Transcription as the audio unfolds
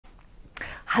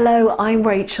Hello, I'm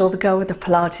Rachel, the girl with the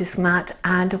Pilates mat,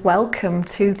 and welcome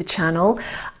to the channel.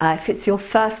 If it's your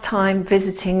first time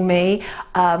visiting me,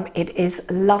 it is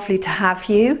lovely to have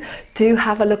you. Do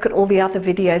have a look at all the other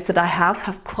videos that I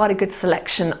have quite a good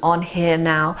selection on here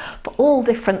now for all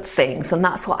different things, and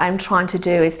that's what I'm trying to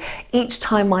do, is each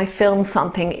time I film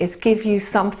something is give you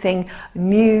something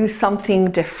new,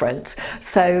 something different.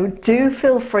 So do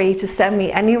feel free to send me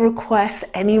any requests,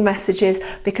 any messages,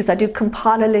 because I do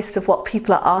compile a list of what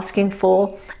people are asking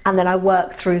for, and then I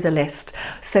work through the list.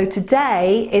 So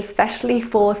today, especially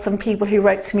for some people who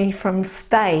wrote to me from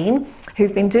Spain,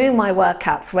 who've been doing my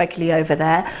workouts regularly over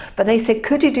there, but they said,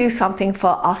 could you do something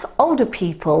for us older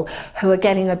people who are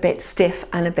getting a bit stiff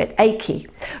and a bit achy?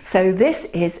 So this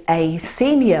is a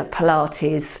senior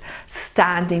Pilates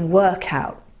standing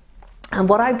workout. And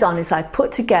what I've done is I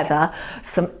put together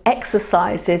some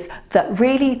exercises that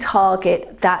really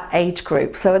target that age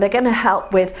group. So they're going to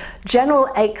help with general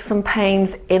aches and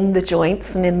pains in the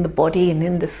joints and in the body and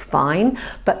in the spine,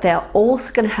 but they're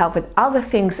also going to help with other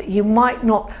things that you might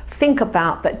not think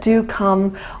about but do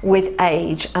come with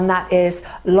age, and that is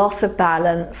loss of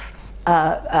balance,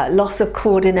 loss of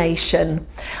coordination,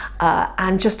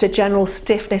 and just a general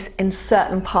stiffness in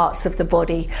certain parts of the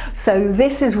body. So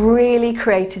this is really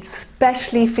created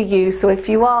especially for you. So if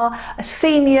you are a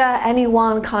senior,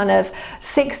 anyone kind of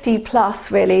 60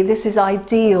 plus, really, this is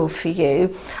ideal for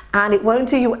you, and it won't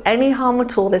do you any harm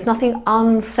at all. There's nothing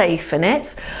unsafe in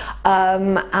it,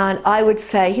 and I would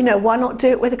say, you know, why not do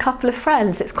it with a couple of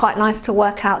friends? It's quite nice to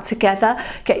work out together,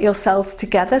 get yourselves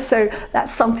together. So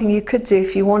that's something you could do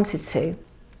if you wanted to.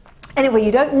 Anyway,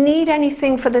 you don't need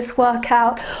anything for this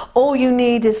workout. All you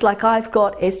need is, like I've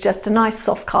got, is just a nice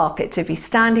soft carpet to be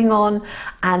standing on,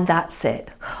 and that's it.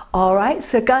 All right,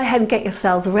 so go ahead and get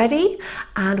yourselves ready,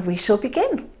 and we shall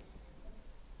begin.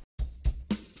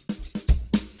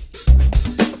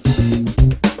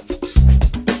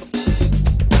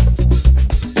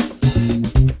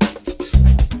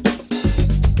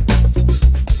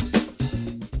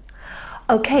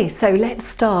 Okay, so let's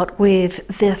start with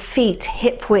the feet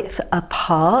hip width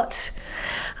apart.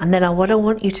 And then what I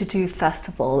want you to do first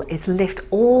of all is lift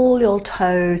all your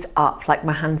toes up like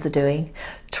my hands are doing.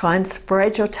 Try and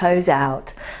spread your toes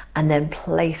out and then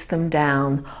place them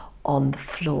down on the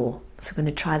floor. So I'm going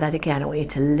to try that again. I want you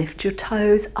to lift your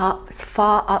toes up as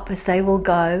far up as they will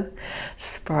go,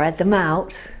 spread them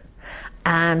out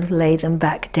and lay them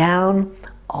back down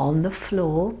on the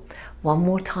floor. One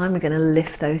more time, we're going to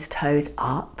lift those toes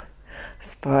up,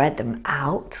 spread them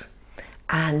out,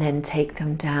 and then take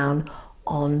them down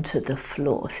onto the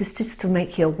floor. So it's just to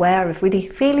make you aware of really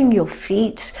feeling your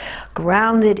feet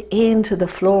grounded into the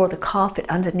floor or the carpet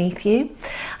underneath you.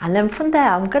 And then from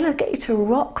there, I'm going to get you to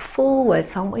rock forward.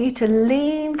 So I want you to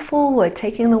lean forward,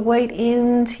 taking the weight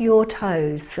into your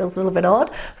toes. Feels a little bit odd,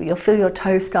 but you'll feel your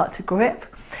toes start to grip.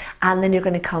 And then you're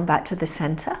going to come back to the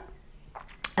center.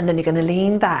 And then you're going to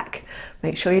lean back.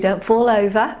 Make sure you don't fall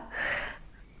over.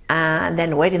 And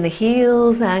then weight in the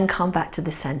heels and come back to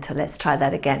the center. Let's try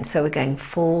that again. So we're going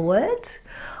forward,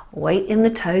 weight in the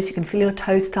toes. You can feel your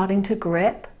toes starting to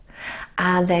grip.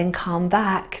 And then come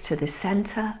back to the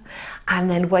center. And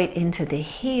then weight into the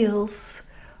heels.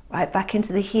 Right back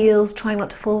into the heels, trying not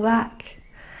to fall back.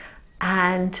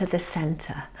 And to the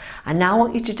center. And now I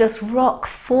want you to just rock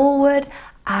forward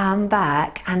and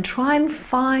back and try and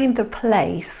find the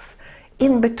place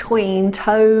in between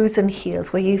toes and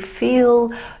heels where you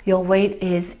feel your weight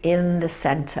is in the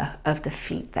center of the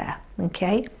feet there.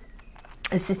 Okay,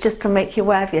 this is just to make you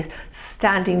aware of your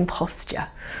standing posture.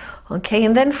 Okay,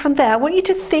 and then from there I want you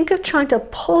to think of trying to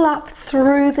pull up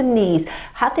through the knees.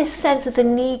 Have this sense of the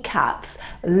kneecaps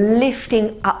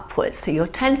lifting upwards, so you're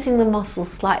tensing the muscles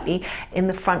slightly in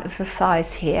the front of the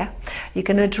thighs here. You're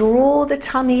going to draw the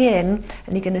tummy in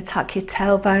and you're going to tuck your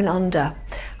tailbone under.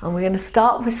 And we're going to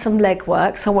start with some leg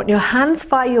work. So I want your hands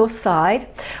by your side.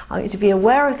 I want you to be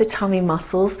aware of the tummy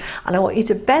muscles, and I want you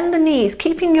to bend the knees,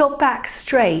 keeping your back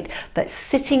straight but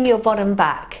sitting your bottom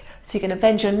back. So you're going to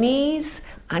bend your knees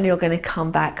and you're going to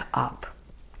come back up.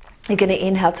 You're going to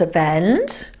inhale to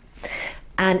bend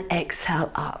and exhale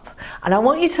up. And I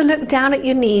want you to look down at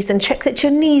your knees and check that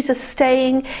your knees are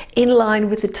staying in line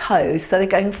with the toes, so they're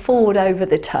going forward over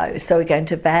the toes. So we're going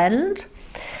to bend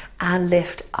and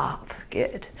lift up.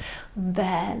 Good.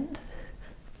 Bend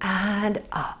and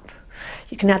up.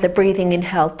 You can have the breathing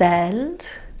inhale, bend,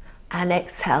 and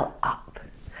exhale up.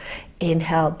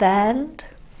 Inhale, bend,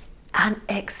 and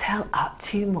exhale up.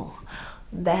 Two more.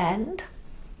 Bend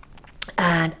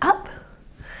and up,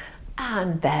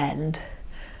 and bend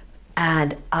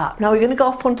and up. Now we're going to go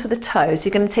up onto the toes.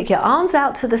 You're going to take your arms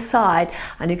out to the side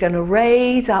and you're going to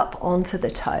raise up onto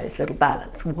the toes, little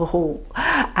balance. Whoa.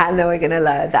 And then we're going to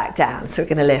lower that down. So we're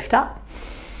going to lift up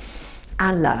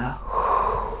and lower.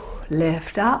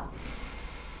 Lift up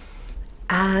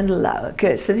and lower.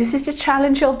 Good. So this is to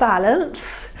challenge your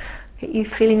balance. Get you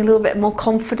feeling a little bit more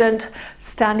confident,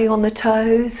 standing on the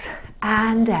toes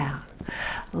and down.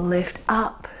 Lift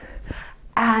up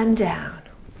and down.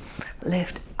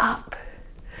 Lift up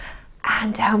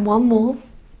and down. One more.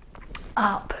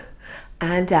 Up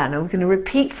and down. And we're going to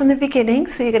repeat from the beginning.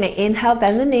 So you're going to inhale,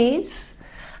 bend the knees,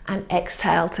 and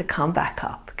exhale to come back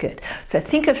up. Good. So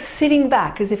think of sitting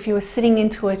back as if you were sitting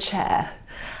into a chair,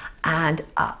 and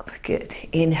up. Good.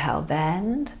 Inhale,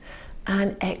 bend,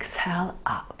 and exhale,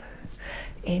 up.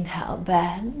 Inhale,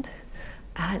 bend,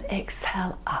 and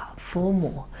exhale, up. 4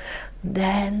 more.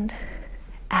 Bend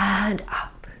and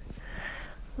up.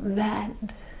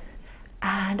 Bend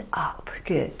and up.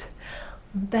 Good.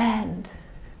 Bend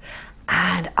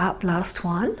and up. Last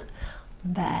one.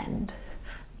 Bend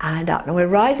and up. Now we're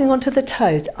rising onto the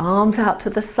toes, arms out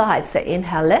to the side. So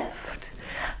inhale, lift,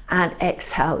 and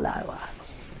exhale, lower.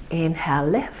 Inhale,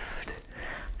 lift,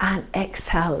 and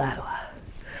exhale, lower.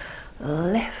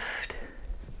 Lift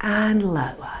and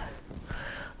lower.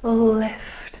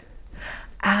 Lift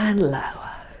and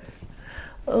lower.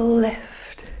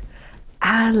 Lift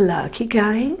and lower. Keep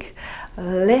going.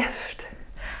 Lift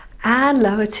and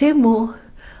lower. 2 more.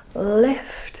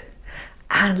 Lift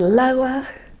and lower.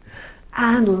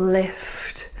 And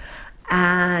lift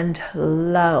and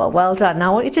lower. Well done.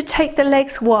 Now I want you to take the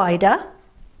legs wider,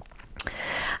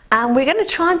 and we're going to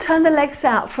try and turn the legs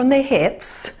out from the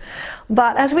hips.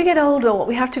 But as we get older, what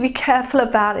we have to be careful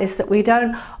about is that we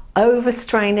don't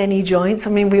overstrain any joints. I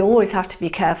mean, we always have to be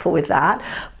careful with that,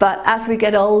 but as we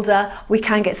get older we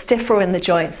can get stiffer in the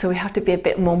joints, so we have to be a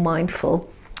bit more mindful.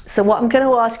 So what I'm going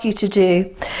to ask you to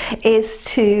do is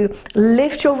to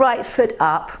lift your right foot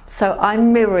up. So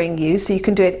I'm mirroring you, so you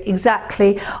can do it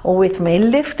exactly or with me.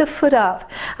 Lift the foot up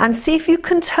and see if you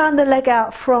can turn the leg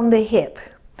out from the hip.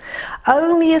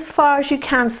 Only as far as you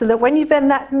can, so that when you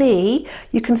bend that knee,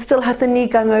 you can still have the knee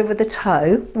going over the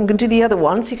toe. I'm going to do the other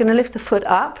one. So you're going to lift the foot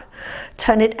up,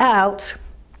 turn it out,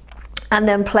 and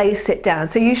then place it down.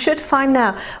 So you should find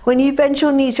now, when you bend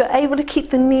your knees, you're able to keep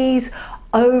the knees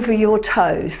over your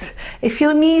toes. If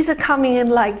your knees are coming in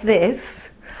like this,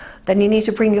 then you need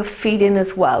to bring your feet in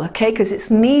as well, okay? Because it's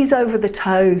knees over the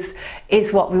toes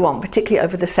is what we want, particularly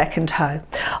over the second toe.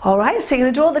 All right, so you're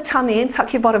going to draw the tummy in,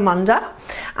 tuck your bottom under,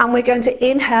 and we're going to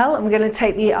inhale, and we're going to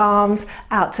take the arms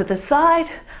out to the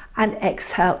side and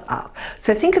exhale up.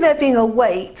 So think of there being a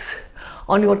weight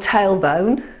on your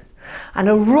tailbone and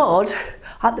a rod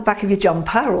at the back of your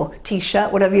jumper or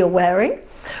t-shirt, whatever you're wearing,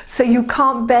 so you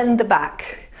can't bend the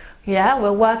back. Yeah,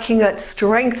 we're working at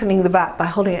strengthening the back by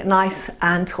holding it nice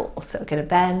and tall. So we're going to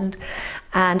bend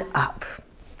and up,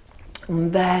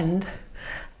 bend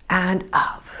and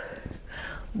up,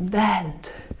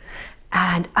 bend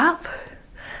and up,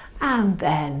 and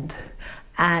bend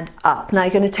and up. Now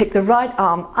you're going to take the right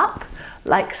arm up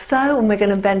like so, and we're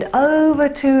going to bend over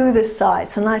to the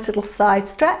side. So nice little side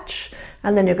stretch,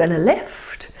 and then you're going to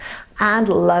lift and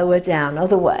lower down.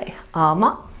 Other way, arm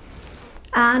up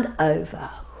and over.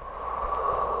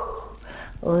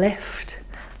 Lift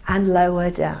and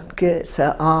lower down. Good.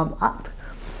 So arm up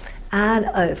and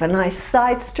over. Nice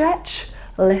side stretch.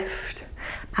 Lift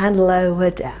and lower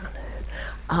down.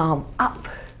 Arm up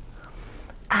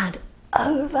and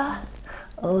over.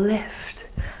 Lift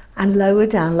and lower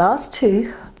down. Last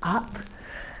 2. Up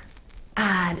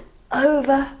and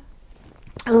over.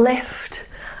 Lift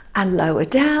and lower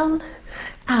down.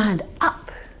 And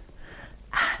up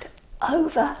and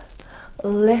over.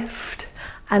 Lift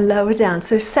and lower down.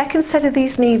 So second set of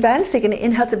these knee bends. So you're going to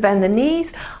inhale to bend the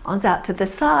knees, arms out to the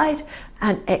side,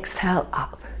 and exhale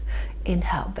up.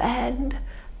 Inhale, bend,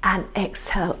 and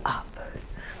exhale up.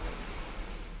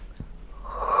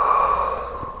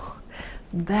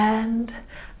 Bend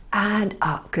and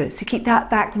up. Good. So keep that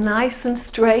back nice and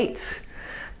straight.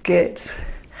 Good.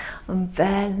 And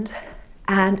bend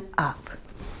and up.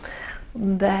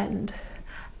 Bend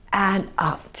and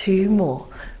up. 2 more.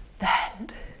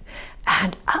 Bend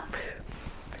and up,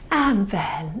 and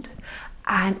bend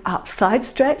and up. Side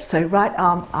stretch, so right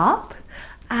arm up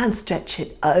and stretch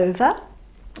it over,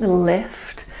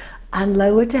 lift and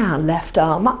lower down. Left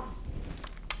arm up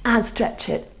and stretch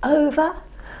it over,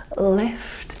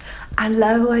 lift and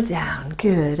lower down.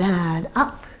 Good. And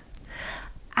up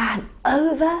and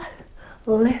over,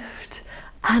 lift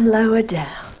and lower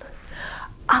down.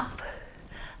 Up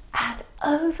and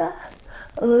over,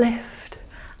 lift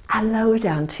and lower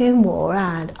down. 2 more,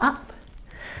 and up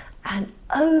and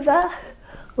over,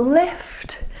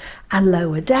 lift and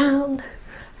lower down,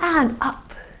 and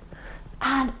up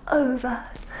and over,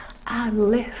 and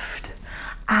lift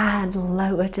and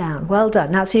lower down. Well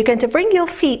done. Now, so you're going to bring your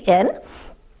feet in,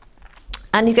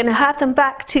 and you're going to have them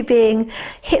back to being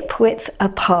hip width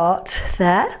apart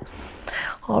there.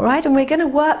 All right, and we're going to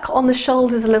work on the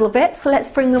shoulders a little bit. So let's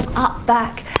bring them up,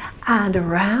 back and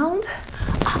around,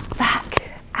 up, back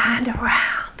and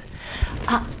around,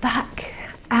 up, back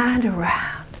and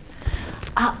around,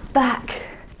 up, back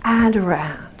and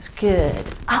around. Good.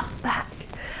 Up, back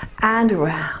and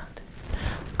around,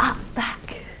 up,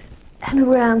 back and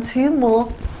around. 2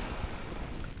 more.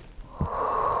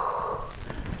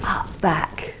 Up,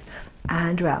 back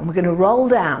and around. We're going to roll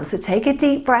down. So take a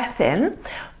deep breath in,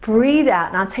 breathe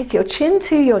out. Now take your chin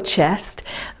to your chest,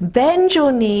 bend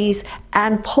your knees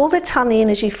and pull the tummy in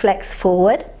as you flex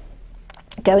forward,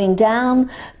 going down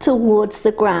towards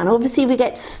the ground. Obviously we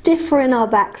get stiffer in our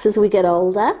backs as we get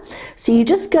older, so you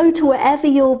just go to wherever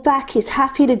your back is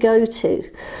happy to go to.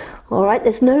 All right,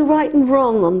 there's no right and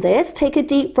wrong on this. Take a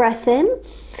deep breath in,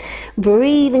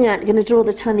 breathing out. You're going to draw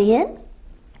the tummy in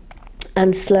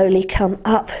and slowly come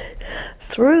up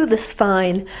through the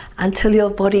spine until your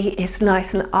body is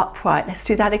nice and upright. Let's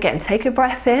do that again. Take a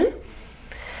breath in,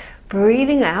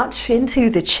 breathing out, chin to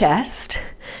the chest,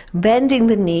 bending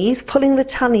the knees, pulling the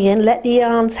tummy in, let the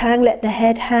arms hang, let the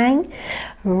head hang,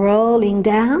 rolling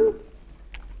down.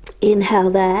 Inhale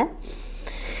there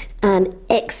and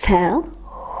exhale.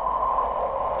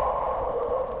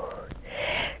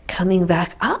 Coming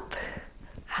back up,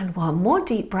 and 1 more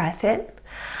deep breath in.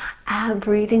 And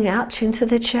breathing out, chin to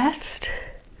the chest,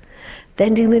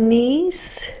 bending the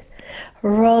knees,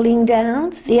 rolling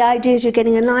down. So the idea is you're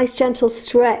getting a nice gentle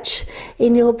stretch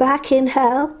in your back.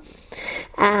 Inhale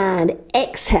and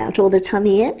exhale, draw the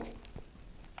tummy in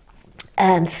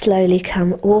and slowly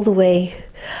come all the way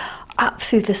up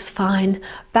through the spine,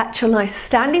 back to a nice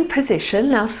standing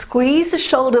position. Now squeeze the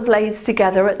shoulder blades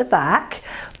together at the back,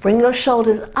 bring your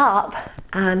shoulders up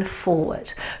and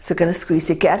forward. So we're going to squeeze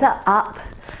together, up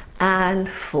and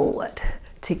forward,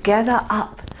 together,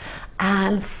 up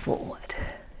and forward,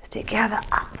 together,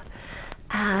 up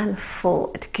and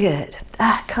forward. Good.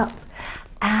 Back up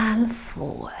and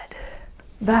forward,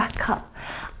 back up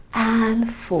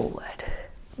and forward,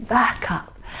 back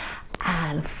up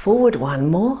and forward. 1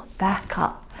 more, back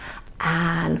up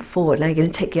and forward. Now you're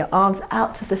going to take your arms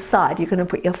out to the side. You're going to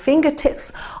put your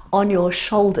fingertips on your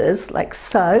shoulders like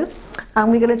so, and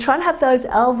we're going to try and have those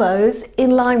elbows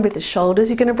in line with the shoulders.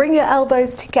 You're going to bring your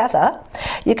elbows together,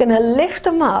 you're going to lift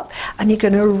them up and you're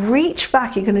going to reach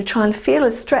back. You're going to try and feel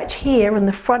a stretch here in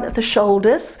the front of the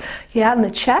shoulders, yeah, and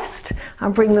the chest,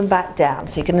 and bring them back down.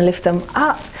 So you're going to lift them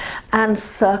up and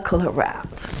circle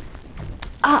around,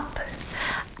 up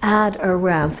and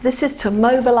around. So this is to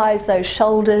mobilize those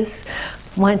shoulders.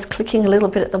 Mine's clicking a little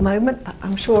bit at the moment, but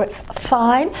I'm sure it's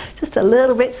fine. Just a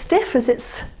little bit stiff as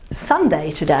it's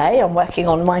Sunday today. I'm working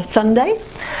on my Sunday.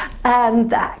 And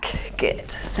back. Good.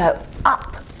 So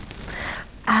up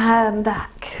and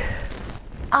back.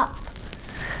 Up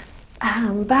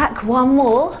and back. 1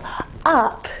 more.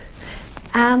 Up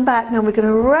and back. Now we're going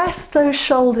to rest those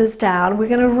shoulders down. We're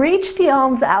going to reach the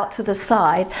arms out to the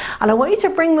side, and I want you to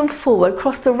bring them forward,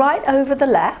 cross the right over the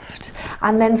left,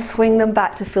 and then swing them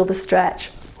back to feel the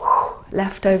stretch.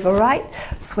 Left over right,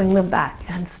 swing them back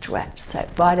and stretch. So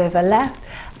right over left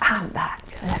and back,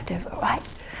 left over right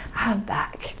and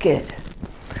back. Good.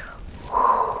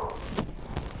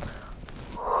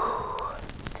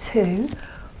 2,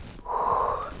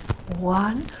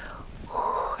 1.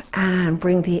 And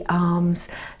bring the arms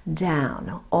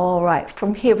down. All right,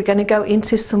 from here we're going to go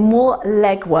into some more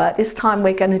leg work. This time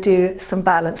we're going to do some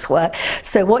balance work.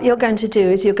 So what you're going to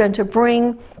do is you're going to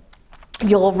bring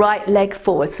your right leg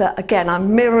forward. So again,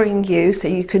 I'm mirroring you so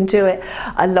you can do it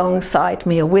alongside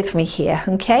me or with me here.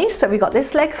 Okay, so we've got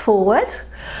this leg forward.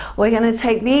 We're going to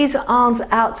take these arms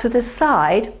out to the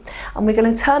side and we're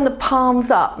going to turn the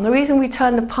palms up. And the reason we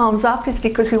turn the palms up is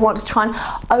because we want to try and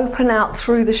open out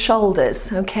through the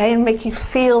shoulders, okay, and make you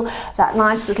feel that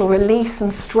nice little release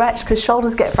and stretch, because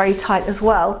shoulders get very tight as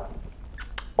well.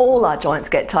 All our joints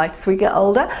get tight as we get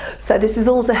older, so this is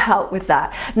all to help with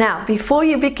that. Now, before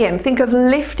you begin, think of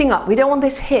lifting up. We don't want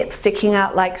this hip sticking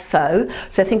out like so.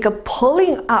 So think of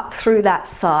pulling up through that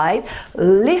side,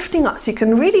 lifting up so you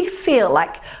can really feel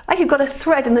like you've got a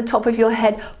thread in the top of your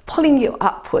head pulling you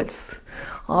upwards.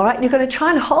 All right, and you're going to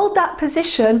try and hold that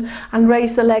position and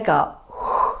raise the leg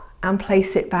up and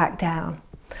place it back down.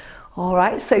 All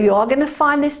right, so you are going to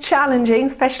find this challenging,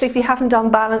 especially if you haven't done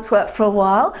balance work for a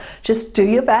while. Just do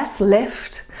your best,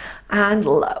 lift and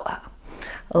lower.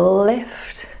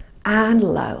 Lift and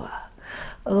lower.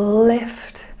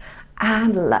 Lift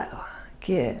and lower.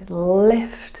 Good.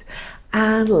 Lift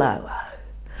and lower.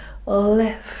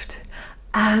 Lift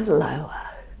and lower.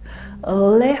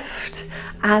 Lift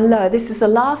and lower. This is the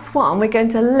last one. We're going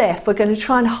to lift. We're going to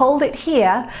try and hold it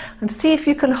here and see if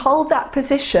you can hold that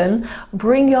position.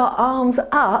 Bring your arms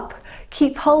up.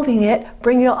 Keep holding it.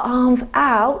 Bring your arms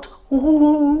out.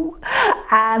 Ooh.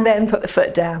 And then put the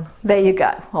foot down. There you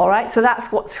go. All right. So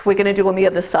that's what we're going to do on the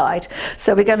other side.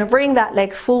 So we're going to bring that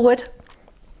leg forward.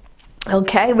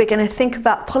 Okay. We're going to think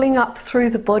about pulling up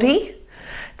through the body.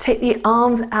 Take the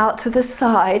arms out to the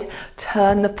side,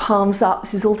 turn the palms up.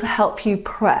 This is all to help you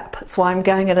prep. That's why I'm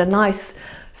going at a nice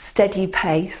steady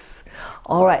pace.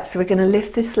 All right, so we're going to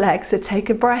lift this leg. So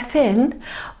take a breath in,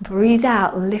 breathe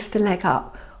out, lift the leg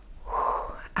up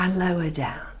and lower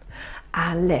down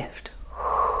and lift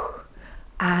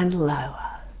and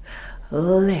lower,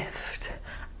 lift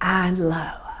and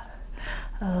lower,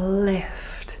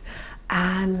 lift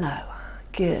and lower.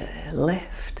 Good,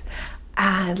 lift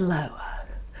and lower.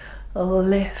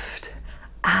 Lift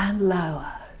and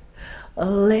lower,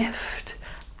 lift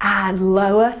and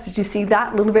lower. So did you see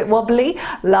that? A little bit wobbly.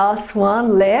 Last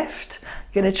one, lift.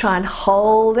 You're going to try and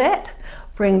hold it.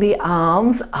 Bring the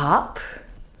arms up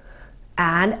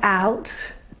and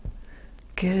out.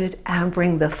 Good. And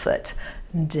bring the foot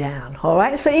down. All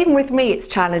right. So even with me, it's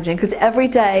challenging because every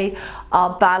day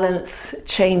our balance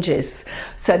changes.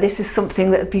 So this is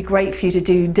something that would be great for you to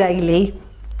do daily,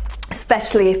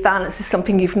 especially if balance is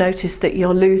something you've noticed that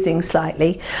you're losing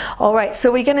slightly. All right,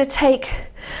 so we're going to take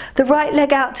the right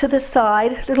leg out to the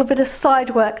side, a little bit of side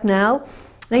work now.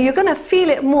 Now you're going to feel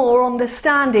it more on the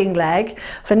standing leg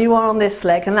than you are on this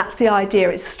leg, and that's the idea.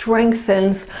 It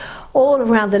strengthens all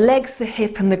around the legs, the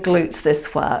hip and the glutes,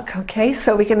 this work. Okay,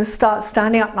 so we're going to start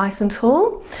standing up nice and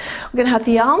tall. We're going to have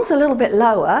the arms a little bit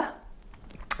lower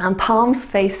and palms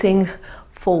facing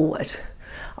forward.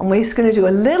 And we're just going to do a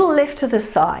little lift to the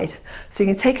side. So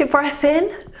you can take a breath in,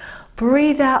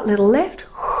 breathe out, little lift,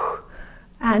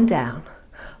 and down.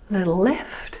 Little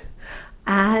lift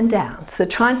and down. So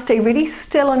try and stay really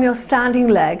still on your standing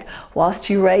leg whilst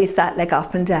you raise that leg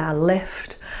up and down.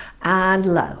 Lift and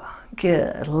lower.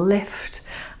 Good. Lift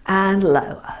and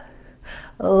lower.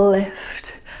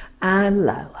 Lift and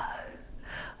lower.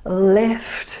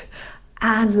 Lift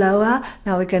and lower.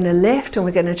 Now we're going to lift and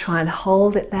we're going to try and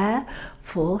hold it there.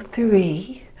 4,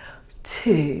 3,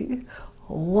 2,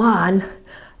 1,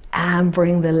 and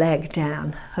bring the leg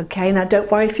down. Okay, now don't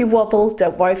worry if you wobble,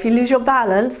 don't worry if you lose your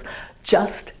balance,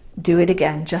 just do it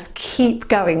again. Just keep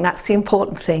going, that's the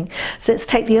important thing. So let's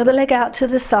take the other leg out to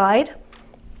the side.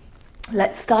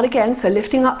 Let's start again, so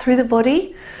lifting up through the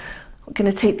body. We're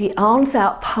going to take the arms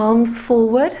out, palms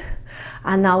forward,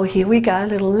 and now here we go, a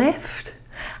little lift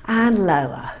and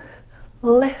lower,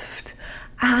 lift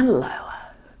and lower.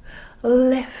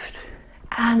 Lift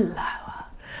and lower,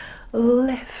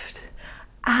 lift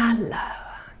and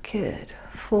lower. Good.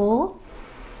 4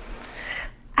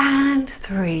 and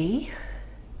 3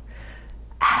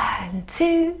 and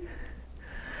 2.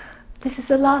 This is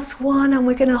the last one and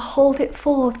we're going to hold it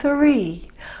for 3,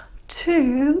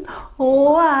 2,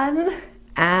 1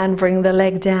 and bring the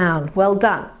leg down. Well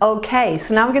done. Okay,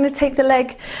 so now we're going to take the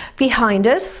leg behind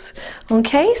us.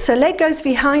 Okay, so leg goes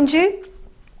behind you.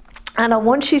 And I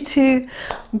want you to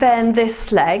bend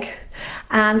this leg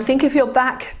and think of your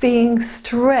back being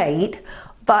straight,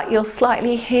 but you're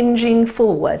slightly hinging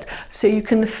forward so you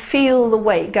can feel the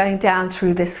weight going down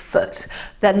through this foot.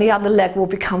 Then the other leg will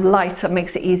become lighter,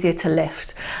 makes it easier to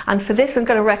lift. And for this I'm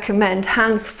going to recommend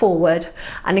hands forward,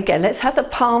 and again let's have the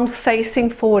palms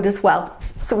facing forward as well,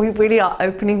 so we really are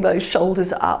opening those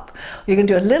shoulders up. You're going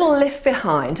to do a little lift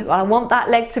behind. I want that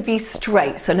leg to be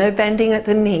straight, so no bending at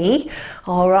the knee.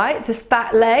 All right, this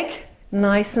back leg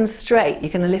nice and straight.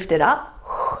 You're going to lift it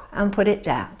up and put it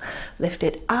down. Lift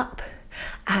it up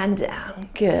and down.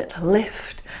 Good.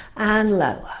 Lift and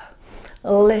lower.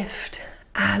 Lift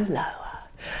and lower.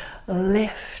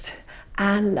 Lift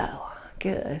and lower.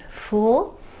 Good.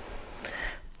 4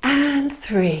 and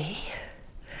 3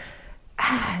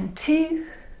 and 2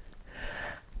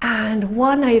 and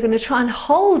 1. Now you're going to try and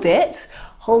hold it.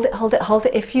 Hold it, hold it, hold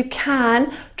it. If you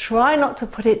can, try not to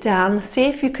put it down. See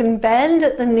if you can bend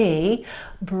at the knee.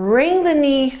 Bring the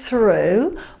knee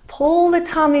through. Pull the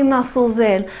tummy muscles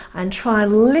in and try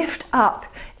and lift up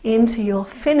into your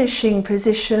finishing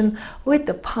position with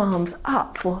the palms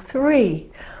up for 3,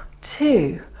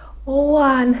 2,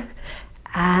 1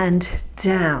 and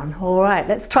down. All right,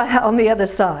 let's try that on the other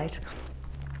side.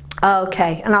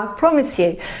 Okay, and I promise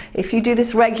you, if you do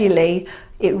this regularly,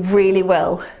 it really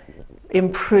will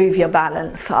improve your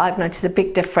balance. I've noticed a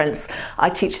big difference. I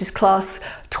teach this class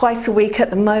twice a week at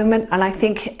the moment, and I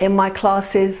think in my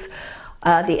classes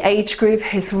the age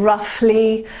group is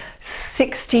roughly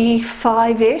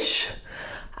 65-ish,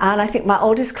 and I think my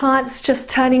oldest client's just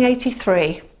turning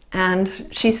 83, and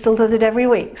she still does it every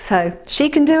week. So she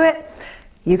can do it,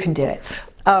 you can do it.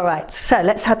 All right, so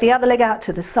let's have the other leg out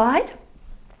to the side,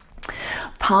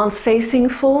 palms facing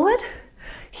forward.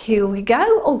 Here we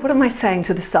go. Oh, what am I saying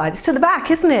to the side? It's to the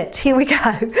back, isn't it? Here we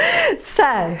go.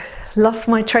 So, lost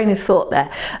my train of thought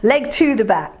there. Leg to the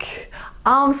back,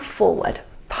 arms forward,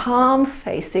 palms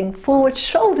facing forward,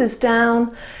 shoulders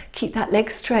down. Keep that leg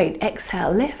straight.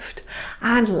 Exhale, lift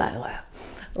and lower.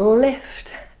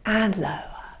 Lift and lower.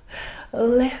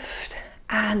 Lift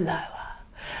and lower.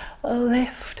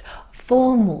 Lift.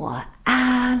 4 more.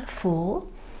 And 4.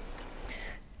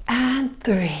 And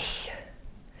 3.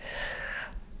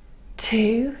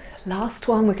 2, last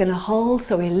one. We're going to hold,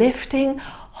 so we're lifting,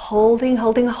 holding,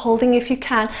 holding, holding if you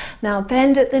can. Now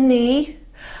bend at the knee,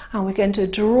 and we're going to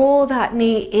draw that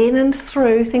knee in and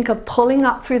through. Think of pulling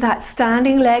up through that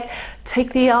standing leg.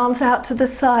 Take the arms out to the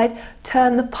side,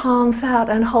 turn the palms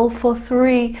out and hold for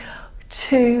 3,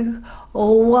 2,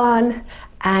 1,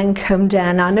 and come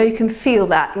down. Now I know you can feel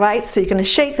that, right? So you're going to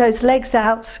shake those legs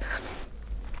out.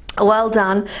 Well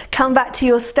done. Come back to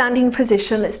your standing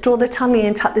position. Let's draw the tummy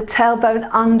in, tuck the tailbone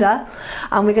under,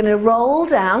 and we're going to roll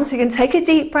down. So you can take a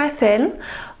deep breath in,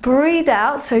 breathe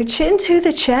out, so chin to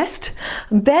the chest,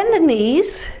 bend the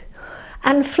knees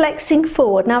and flexing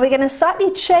forward. Now we're going to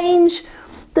slightly change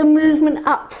the movement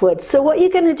upwards. So what you're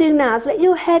going to do now is let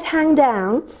your head hang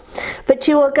down, but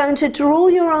you are going to draw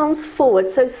your arms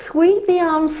forward. So sweep the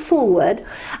arms forward,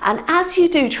 and as you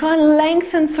do, try and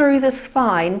lengthen through the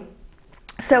spine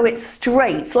so it's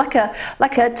straight, like a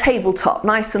tabletop,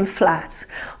 nice and flat.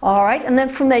 All right, and then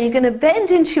from there you're going to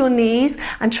bend into your knees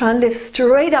and try and lift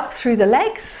straight up through the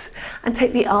legs and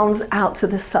take the arms out to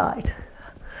the side.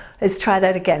 Let's try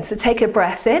that again. So take a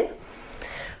breath in,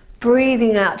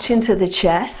 breathing out, chin to the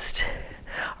chest,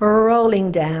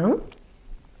 rolling down,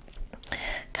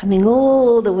 coming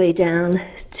all the way down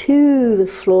to the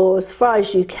floor as far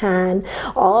as you can.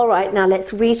 All right, now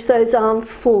let's reach those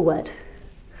arms forward.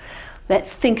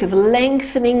 Let's think of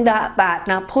lengthening that back.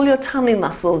 Now pull your tummy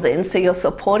muscles in so you're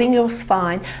supporting your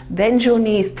spine. Bend your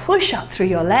knees, push up through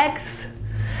your legs,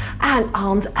 and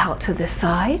arms out to the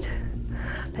side.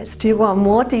 Let's do one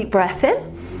more deep breath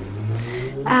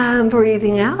in. And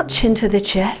breathing out, chin to the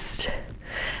chest,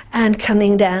 and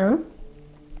coming down,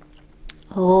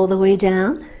 all the way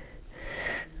down.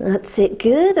 That's it,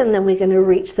 good. And then we're going to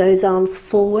reach those arms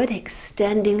forward,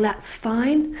 extending that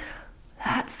spine.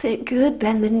 That's it, good.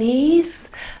 Bend the knees,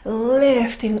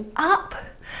 lifting up,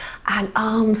 and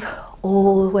arms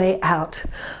all the way out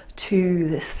to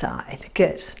the side.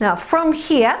 Good. Now from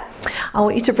here, I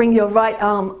want you to bring your right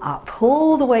arm up,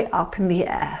 all the way up in the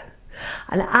air.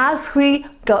 And as we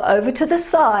go over to the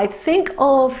side, think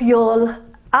of your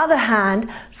other hand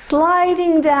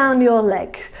sliding down your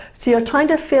leg. So you're trying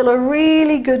to feel a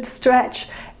really good stretch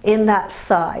in that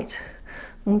side.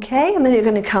 Okay, and then you're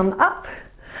going to come up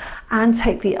and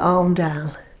take the arm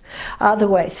down. Other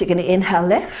way, so you're going to inhale,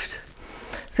 lift.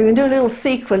 So we're going to do a little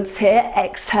sequence here.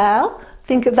 Exhale,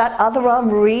 think of that other arm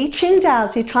reaching down.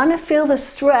 So you're trying to feel the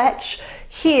stretch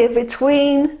here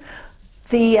between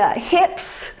the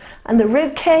hips and the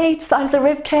rib cage, side of the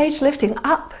rib cage, lifting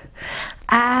up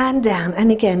and down. And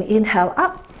again, inhale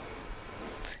up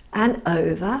and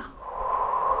over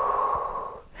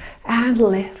and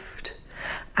lift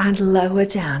and lower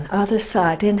down. Other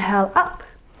side, inhale up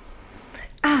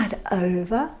and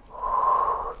over,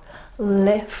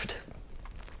 lift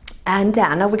and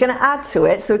down. Now we're going to add to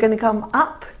it, so we're going to come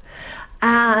up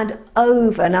and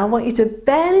over. Now I want you to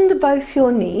bend both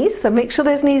your knees, so make sure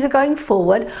those knees are going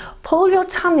forward, pull your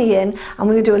tummy in, and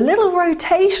we're going to do a little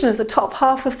rotation of the top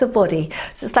half of the body.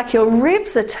 So it's like your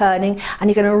ribs are turning and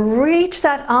you're going to reach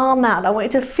that arm out. I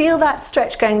want you to feel that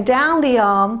stretch going down the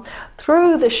arm,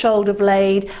 through the shoulder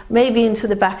blade, maybe into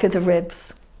the back of the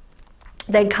ribs.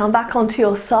 Then come back onto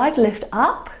your side, lift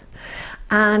up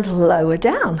and lower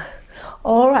down.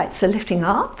 All right, so lifting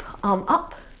up, arm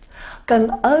up, going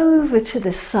over to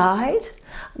the side,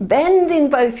 bending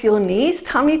both your knees,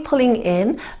 tummy pulling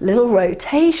in, little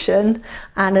rotation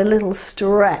and a little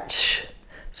stretch.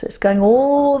 So it's going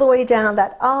all the way down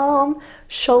that arm,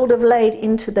 shoulder blade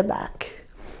into the back.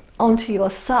 Onto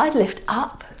your side, lift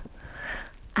up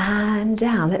and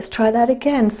down. Let's try that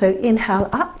again. So inhale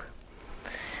up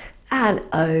and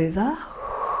over,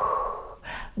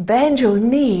 bend your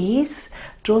knees,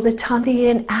 draw the tummy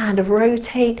in and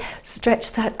rotate,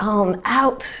 stretch that arm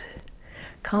out,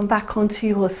 Come back onto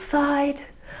your side,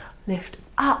 lift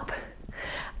up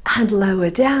and lower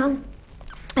down,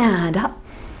 and up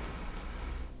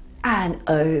and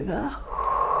over.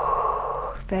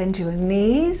 Bend your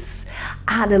knees,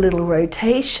 add a little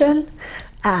rotation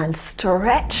and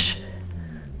stretch.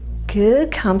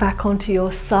 Good, come back onto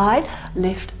your side,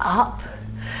 lift up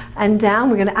and down.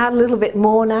 We're going to add a little bit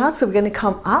more now, so we're going to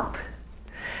come up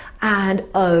and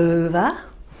over.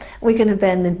 We're going to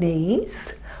bend the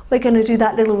knees. We're going to do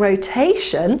that little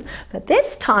rotation, but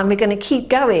this time we're going to keep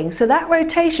going. So that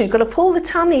rotation, you've got to pull the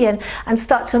tummy in and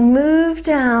start to move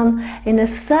down in a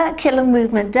circular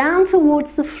movement down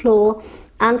towards the floor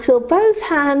until both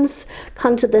hands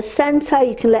come to the center.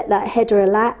 You can let that head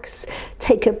relax.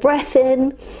 Take a breath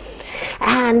in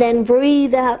and then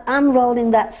breathe out,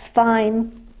 unrolling that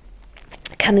spine,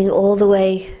 coming all the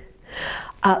way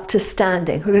up to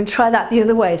standing. We're going to try that the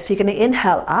other way. So you're going to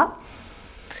inhale up,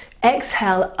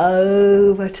 exhale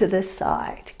over to the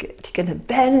side. Good. You're going to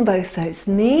bend both those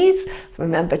knees.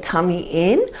 Remember, tummy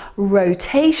in,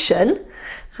 rotation,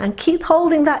 and keep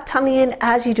holding that tummy in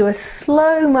as you do a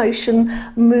slow motion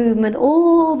movement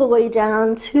all the way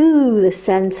down to the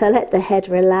center. Let the head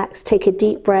relax. Take a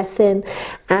deep breath in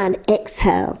and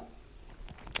exhale,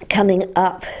 coming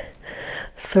up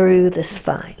through the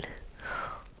spine.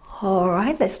 All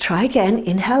right, let's try again.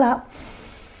 Inhale up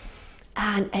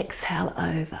and exhale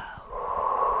over.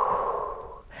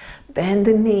 Bend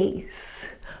the knees,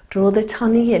 draw the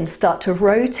tummy in, start to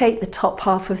rotate the top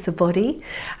half of the body,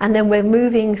 and then we're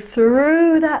moving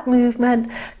through that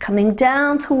movement, coming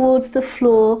down towards the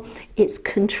floor. It's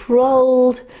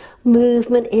controlled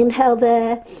movement. Inhale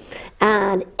there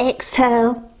and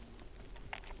exhale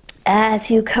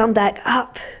as you come back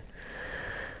up.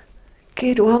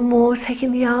 Good, one more,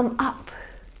 taking the arm up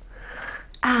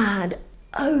and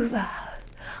over,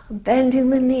 bending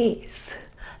the knees.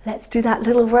 Let's do that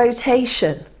little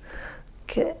rotation.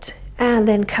 Good, and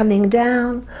then coming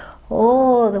down,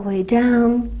 all the way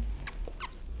down.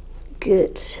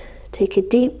 Good, take a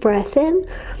deep breath in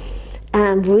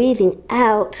and breathing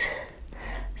out,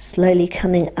 slowly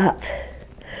coming up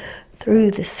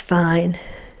through the spine.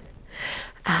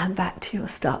 And back to your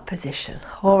start position.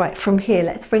 All right, from here,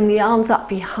 let's bring the arms up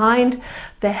behind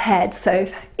the head. So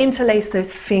interlace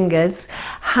those fingers,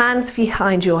 hands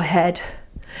behind your head,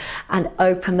 and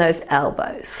open those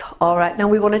elbows. All right, now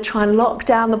we want to try and lock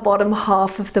down the bottom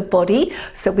half of the body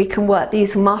so we can work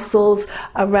these muscles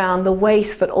around the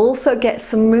waist, but also get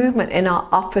some movement in our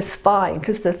upper spine,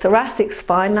 because the thoracic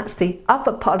spine, that's the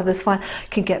upper part of the spine,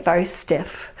 can get very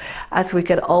stiff as we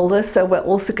get older. So we're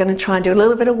also going to try and do a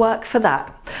little bit of work for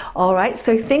that. All right,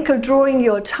 so think of drawing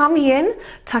your tummy in,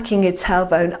 tucking your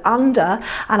tailbone under,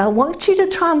 and I want you to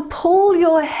try and pull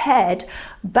your head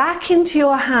back into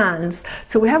your hands.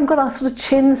 So we haven't got our sort of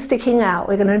chin sticking out.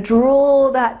 We're going to draw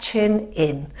that chin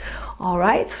in. All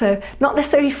right, so not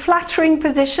necessarily flattering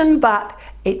position, but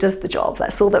it does the job.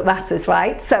 That's all that matters,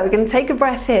 right? So we're going to take a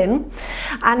breath in,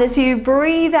 and as you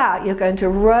breathe out, you're going to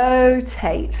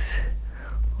rotate.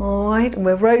 All right, and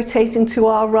we're rotating to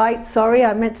our right, sorry,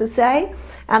 I meant to say.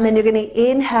 And then you're going to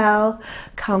inhale,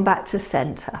 come back to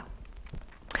center.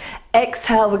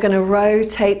 Exhale, we're going to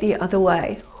rotate the other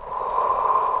way.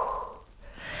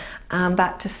 And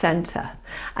back to center.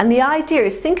 And the idea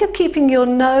is, think of keeping your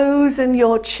nose and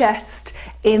your chest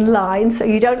in line so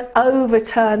you don't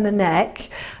overturn the neck.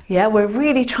 Yeah, we're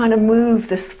really trying to move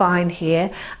the spine here.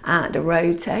 And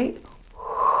rotate.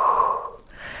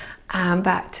 And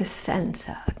back to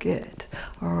center. Good.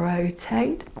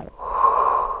 Rotate.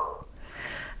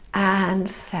 And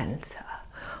center.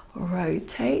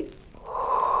 Rotate.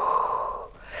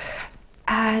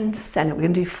 And center. We're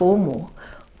going to do 4 more.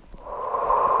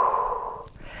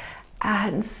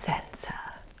 And center.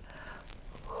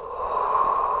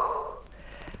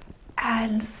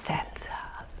 And center.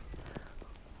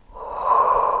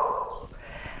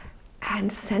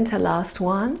 And center, last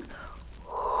one.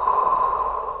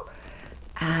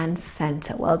 And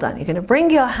center. Well done. You're going to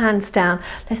bring your hands down.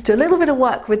 Let's do a little bit of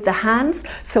work with the hands.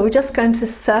 So we're just going to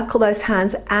circle those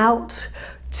hands out.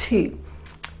 2,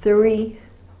 3,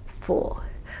 4,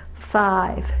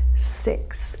 5,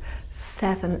 6,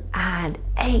 7 and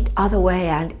 8. Other way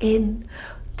and in.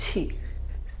 2,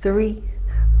 3,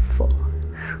 4,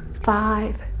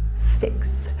 5,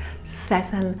 6,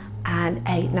 7 and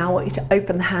 8. Now I want you to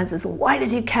open the hands as wide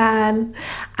as you can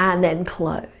and then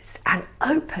close and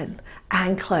open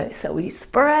and close. So we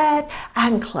spread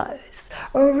and close,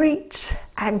 reach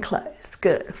and close.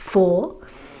 Good. 4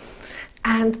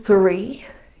 and 3.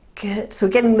 Good. So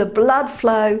we're getting the blood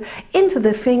flow into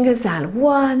the fingers, and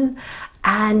 1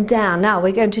 and down. Now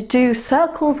we're going to do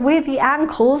circles with the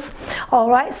ankles. All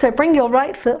right, so bring your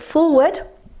right foot forward.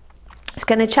 It's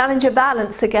going to challenge your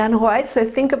balance again, all right? So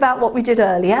think about what we did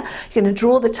earlier. You're going to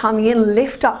draw the tummy in,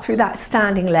 lift up through that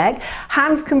standing leg.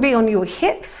 Hands can be on your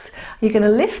hips. You're going to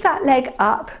lift that leg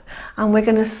up and we're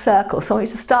going to circle. So I want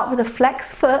you to start with a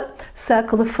flex foot,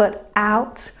 circle the foot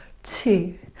out,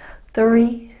 2,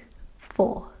 3,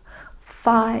 4,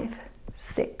 5,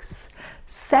 6,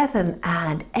 7,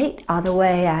 and 8. Other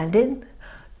way and in,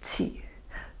 2,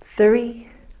 3,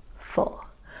 4,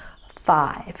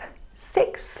 5,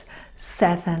 6,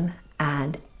 7,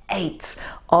 and 8.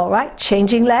 All right,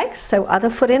 changing legs, so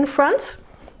other foot in front.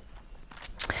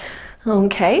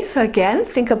 Okay, so again,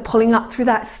 think of pulling up through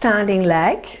that standing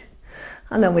leg,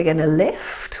 and then we're going to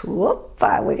lift, whoop,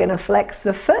 and we're going to flex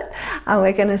the foot, and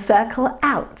we're going to circle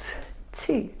out,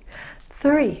 2,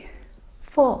 3,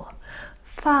 4,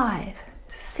 5,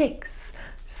 6,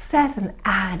 7,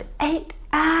 and 8,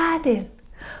 and in,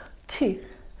 2,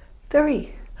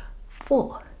 3,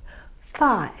 4,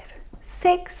 5,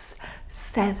 6,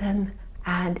 7,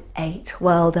 and 8.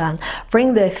 Well done.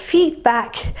 Bring the feet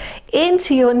back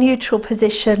into your neutral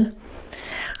position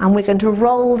and we're going to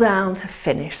roll down to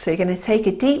finish. So you're going to take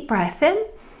a deep breath in.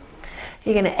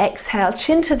 You're going to exhale,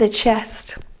 chin to the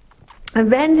chest and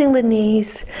bending the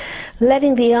knees,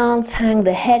 letting the arms hang,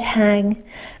 the head hang,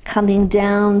 coming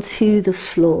down to the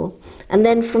floor. And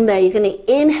then from there you're going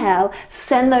to inhale,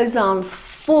 send those arms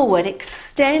forward,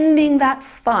 extending that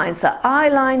spine. So eye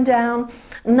line down,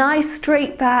 nice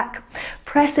straight back,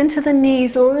 press into the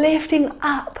knees, lifting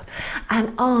up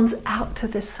and arms out to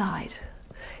the side.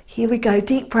 Here we go,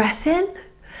 deep breath in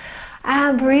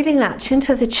and breathing out, chin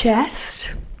to the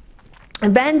chest,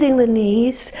 bending the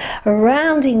knees,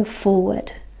 rounding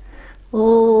forward,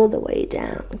 all the way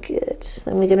down, good.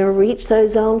 Then we're going to reach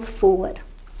those arms forward.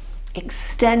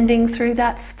 Extending through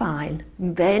that spine,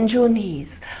 bend your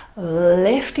knees,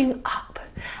 lifting up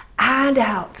and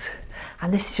out.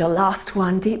 And this is your last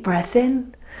one, deep breath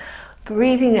in,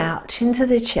 breathing out into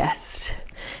the chest,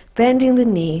 bending the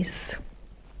knees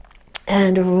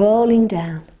and rolling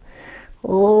down,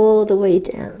 all the way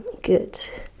down, good.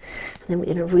 And then we're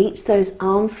going to reach those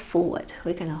arms forward.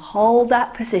 We're going to hold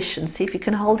that position, see if you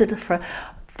can hold it for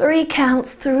 3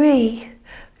 counts, 3,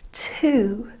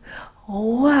 2,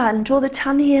 1, draw the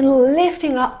tummy in,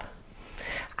 lifting up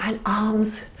and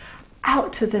arms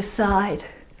out to the side.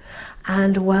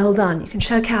 And well done. You can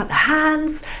shake out the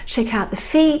hands, shake out the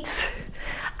feet,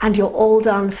 and you're all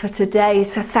done for today.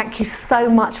 So thank you so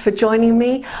much for joining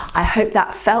me. I hope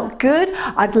that felt good.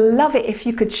 I'd love it if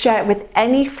you could share it with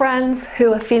any friends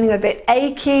who are feeling a bit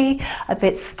achy, a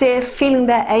bit stiff, feeling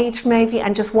their age maybe,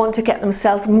 and just want to get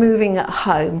themselves moving at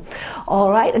home. All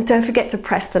right, and don't forget to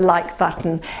press the like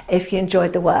button if you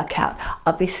enjoyed the workout.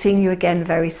 I'll be seeing you again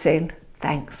very soon.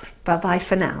 Thanks. Bye-bye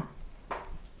for now.